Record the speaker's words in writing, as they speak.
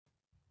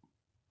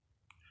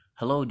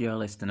Hello, dear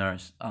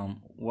listeners.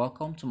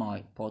 Welcome to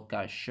my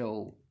podcast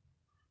show.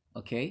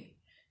 Okay,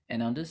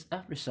 and on this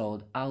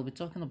episode, I'll be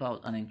talking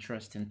about an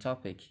interesting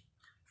topic: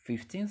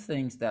 15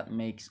 things that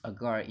makes a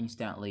guy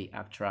instantly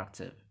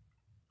attractive.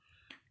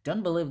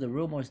 Don't believe the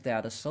rumors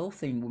that the sole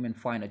thing women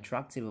find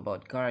attractive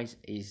about guys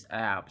is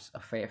abs, a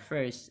fair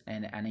face,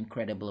 and an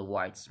incredibly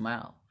wide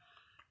smile.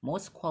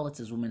 Most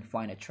qualities women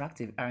find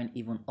attractive aren't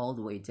even all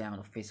the way down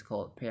to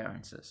physical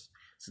appearances.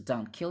 So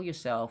don't kill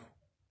yourself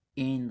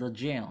in the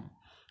gym.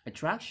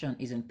 Attraction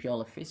isn't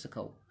purely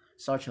physical.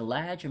 Such a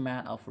large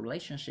amount of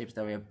relationships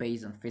that were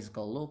based on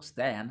physical looks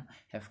then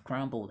have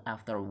crumbled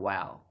after a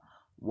while.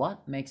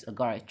 What makes a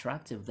guy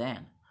attractive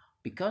then?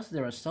 Because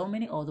there are so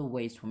many other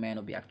ways for men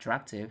to be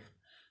attractive,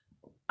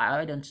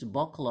 I want to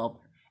buckle up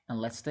and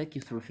let's take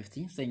you through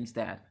 15 things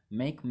that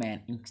make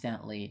men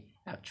instantly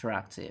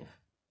attractive.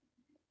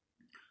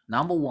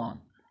 Number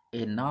one,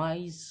 a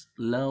nice,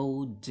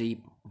 low,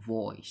 deep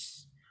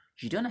voice.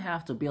 You don't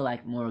have to be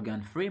like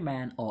Morgan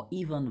Freeman or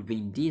even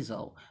Vin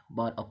Diesel,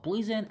 but a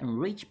pleasant and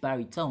rich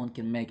baritone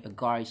can make a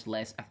guy's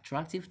less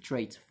attractive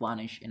traits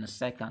vanish in a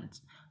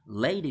second.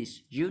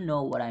 Ladies, you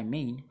know what I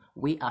mean.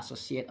 We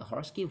associate a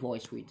husky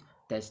voice with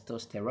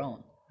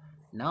testosterone.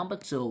 Number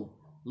two,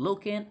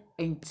 looking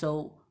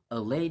into a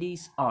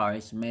lady's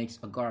eyes makes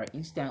a guy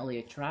instantly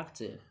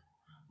attractive.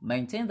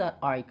 Maintain that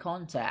eye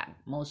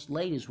contact. Most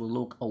ladies will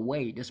look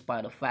away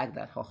despite the fact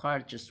that her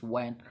heart just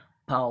went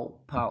pow,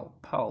 pow,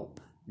 pow.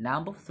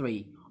 Number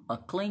three, a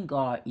clean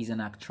guy is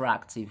an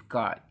attractive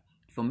guy.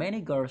 For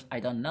many girls, I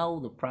don't know,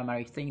 the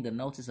primary thing they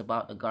notice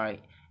about a guy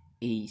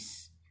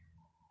is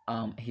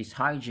his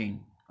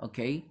hygiene.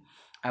 Okay,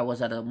 I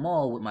was at a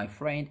mall with my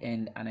friend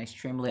and an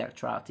extremely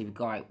attractive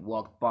guy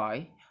walked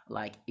by,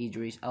 like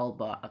Idris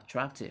Elba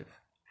attractive.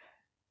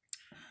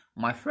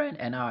 My friend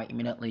and I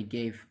immediately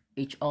gave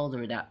each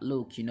other that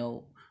look,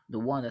 the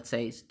one that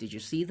says, "Did you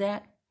see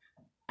that?"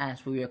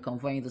 As we were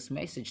conveying this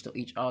message to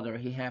each other,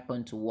 he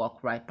happened to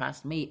walk right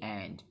past me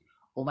and,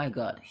 oh my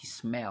god, he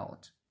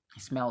smelled.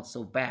 He smelled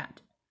so bad.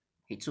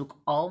 It took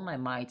all my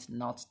might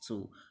not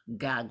to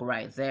gag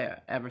right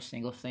there. Every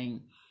single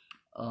thing,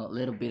 a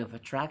little bit of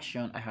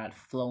attraction, I had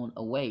flown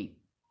away.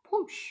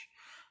 Whoosh!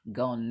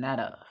 Gone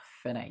nada,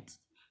 finite.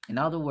 In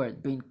other words,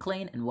 being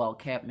clean and well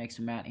kept makes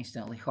a man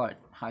instantly hot.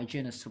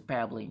 Hygiene is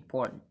superbly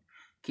important.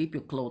 Keep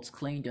your clothes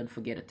clean. Don't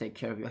forget to take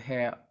care of your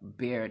hair,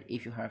 beard,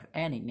 if you have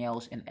any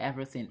nails, and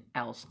everything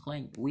else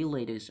clean. We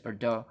ladies are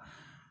the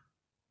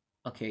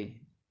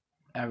okay.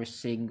 Every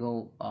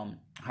single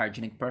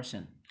hygienic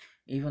person,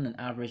 even an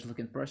average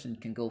looking person,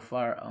 can go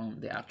far on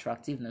the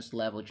attractiveness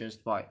level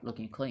just by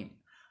looking clean.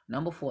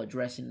 Number four,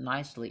 dressing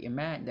nicely. A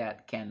man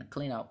that can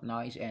clean up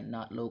nice and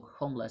not look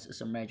homeless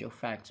is a major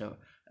factor.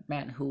 A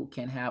man who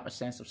can have a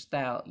sense of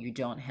style. You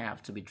don't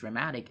have to be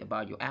dramatic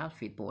about your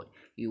outfit, but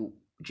you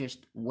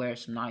just wear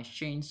some nice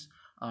jeans,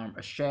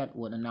 a shirt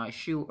with a nice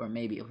shoe, or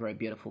maybe a very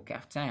beautiful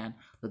kaftan.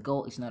 The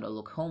goal is not to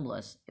look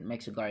homeless, it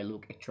makes a guy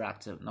look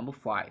attractive. Number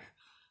five,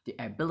 the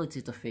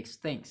ability to fix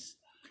things.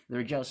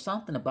 There's just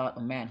something about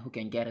a man who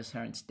can get his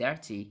hands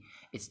dirty.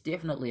 It's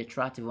definitely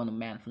attractive when a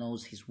man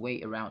knows his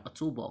way around a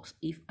toolbox.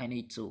 If I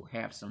need to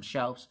have some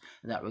shelves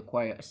that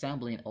require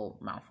assembling or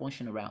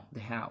malfunction around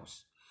the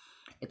house.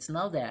 It's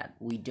not that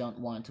we don't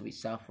want to be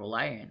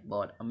self-reliant,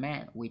 but a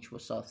man which will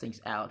sort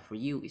things out for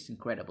you is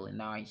incredibly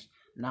nice,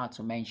 not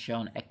to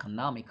mention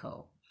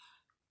economical.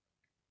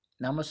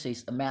 Number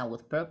six, a man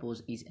with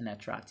purpose is an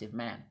attractive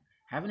man.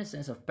 Having a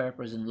sense of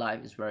purpose in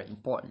life is very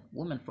important.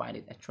 Women find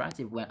it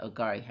attractive when a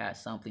guy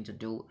has something to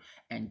do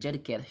and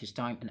dedicate his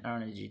time and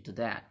energy to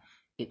that.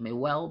 It may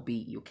well be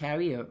your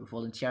career,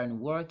 volunteering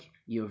work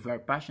you're very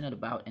passionate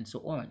about, and so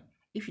on.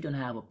 If you don't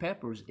have a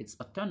purpose, it's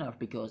a turnoff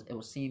because it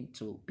will seem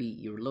to be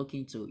you're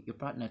looking to your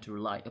partner to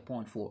rely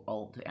upon for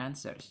all the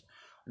answers.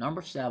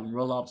 Number seven,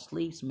 roll up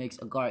sleeves makes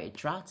a guy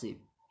attractive.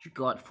 You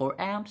got four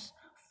amps?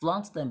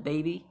 Flaunt them,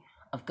 baby.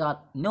 I've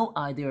got no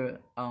idea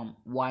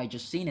why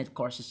just seeing it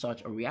causes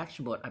such a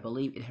reaction, but I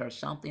believe it has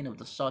something of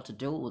the sort to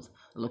do with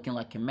looking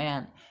like a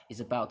man is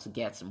about to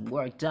get some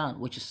work done,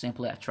 which is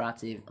simply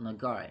attractive in a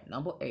guy.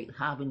 Number eight,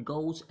 having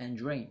goals and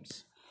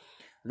dreams.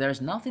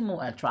 There's nothing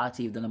more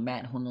attractive than a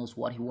man who knows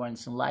what he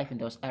wants in life and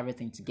does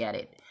everything to get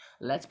it.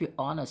 Let's be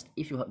honest,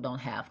 if you don't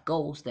have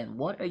goals, then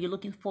what are you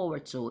looking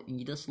forward to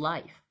in this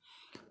life?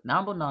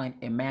 Number nine,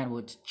 a man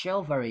with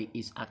chivalry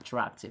is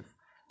attractive.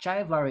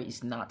 Chivalry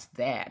is not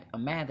that. A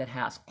man that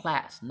has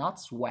class, not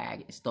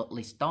swag, is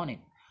totally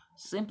stunning.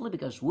 Simply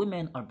because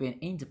women are being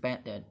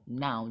independent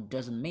now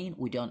doesn't mean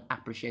we don't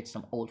appreciate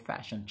some old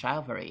fashioned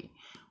chivalry.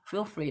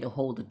 Feel free to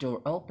hold the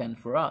door open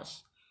for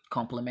us.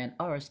 Compliment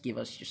us, give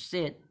us your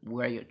seat,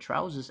 wear your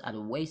trousers at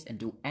the waist, and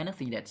do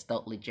anything that's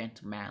totally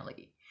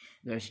gentlemanly.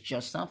 There's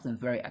just something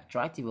very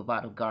attractive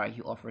about a guy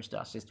who offers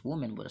to assist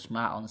women with a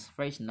smile on his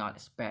face, not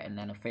expecting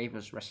any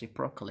favors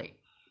reciprocally.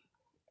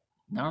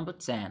 Number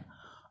 10,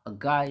 a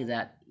guy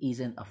that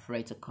isn't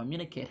afraid to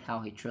communicate how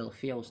he truly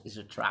feels is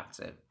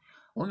attractive.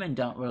 Women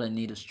don't really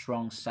need a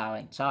strong,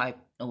 silent type.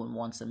 No one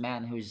wants a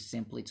man who is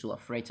simply too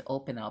afraid to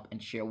open up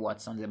and share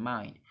what's on their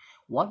mind.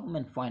 What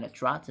women find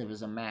attractive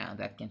is a man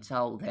that can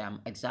tell them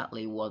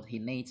exactly what he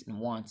needs and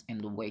wants and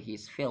the way he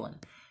is feeling.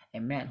 A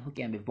man who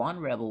can be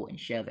vulnerable and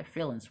share their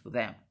feelings with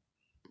them.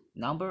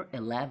 Number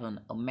 11,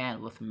 a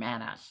man with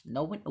manners,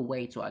 knowing a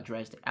way to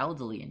address the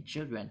elderly and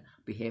children,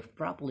 behave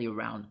properly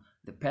around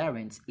the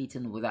parents,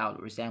 eating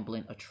without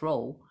resembling a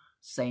troll,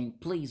 saying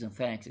please and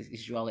thanks is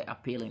usually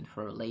appealing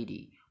for a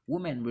lady.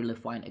 Women really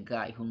find a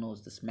guy who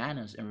knows these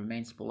manners and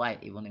remains polite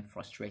even in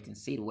frustrating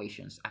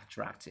situations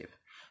attractive.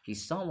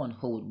 He's someone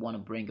who would want to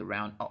bring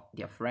around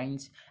their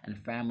friends and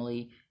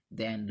family,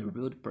 then the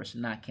rude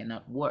persona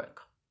cannot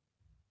work.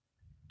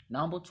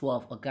 Number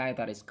 12, a guy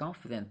that is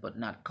confident but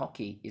not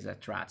cocky is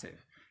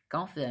attractive.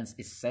 Confidence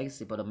is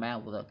sexy, but a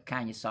man with a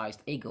Kanye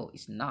sized ego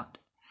is not.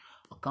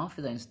 A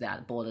confidence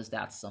that borders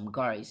that some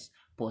guys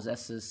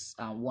possesses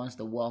once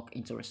they walk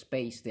into a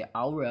space, their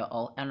aura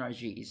or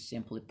energy is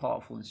simply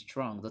powerful and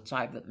strong, the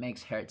type that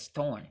makes hearts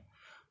torn.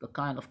 The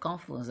kind of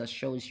confidence that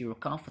shows you're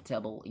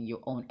comfortable in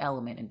your own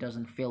element and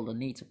doesn't feel the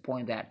need to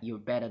point that you're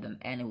better than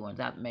anyone,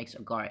 that makes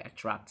a guy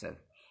attractive.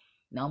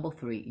 Number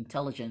three,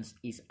 intelligence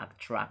is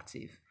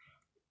attractive.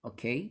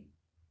 Okay,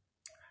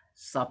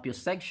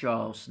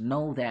 sapiosexuals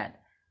know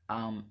that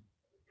um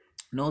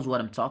knows what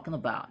I'm talking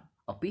about.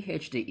 A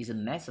PhD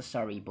isn't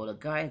necessary, but a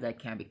guy that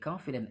can be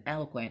confident and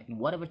eloquent in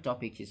whatever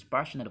topic he's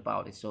passionate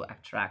about is so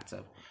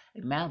attractive.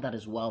 A man that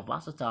is well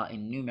versatile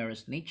in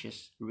numerous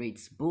niches,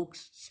 reads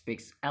books,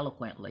 speaks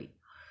eloquently.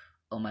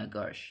 Oh my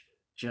gosh,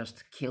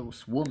 just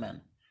kills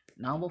women.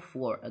 Number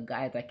four, a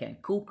guy that can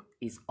cook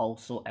is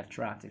also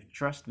attractive.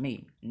 Trust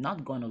me,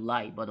 not gonna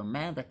lie, but a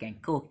man that can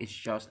cook is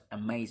just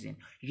amazing.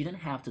 You don't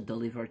have to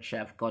deliver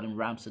Chef Gordon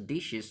Ramsay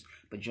dishes,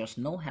 but just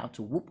know how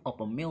to whoop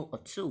up a meal or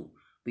two.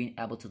 Being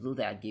able to do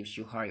that gives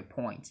you higher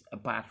points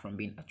apart from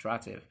being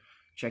attractive.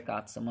 Check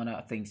out some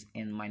other things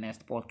in my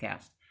next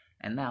podcast.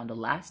 And now the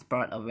last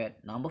part of it,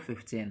 number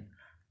 15,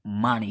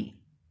 money.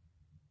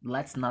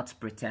 Let's not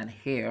pretend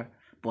here,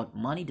 but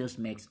money just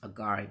makes a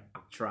guy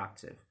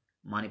attractive.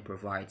 Money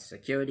provides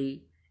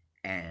security,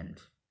 and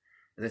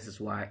this is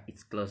why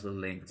it's closely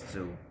linked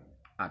to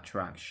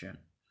attraction.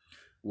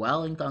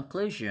 Well, in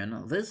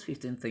conclusion, these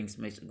 15 things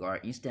make a guy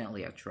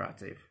instantly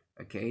attractive.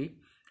 Okay,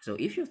 so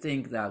if you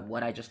think that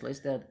what I just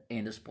listed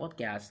in this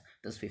podcast,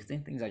 those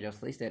 15 things I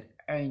just listed,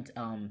 aren't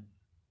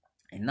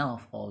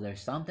enough, or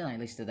there's something I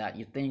listed that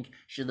you think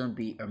shouldn't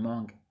be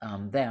among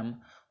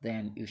them,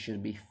 then you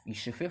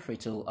should feel free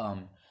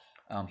to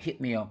hit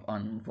me up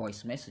on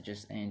voice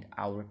messages and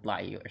I'll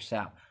reply you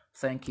yourself.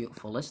 Thank you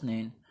for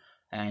listening,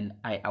 and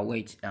I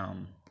await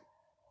I'm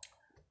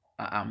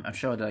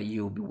sure that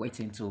you'll be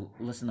waiting to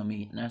listen to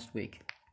me next week.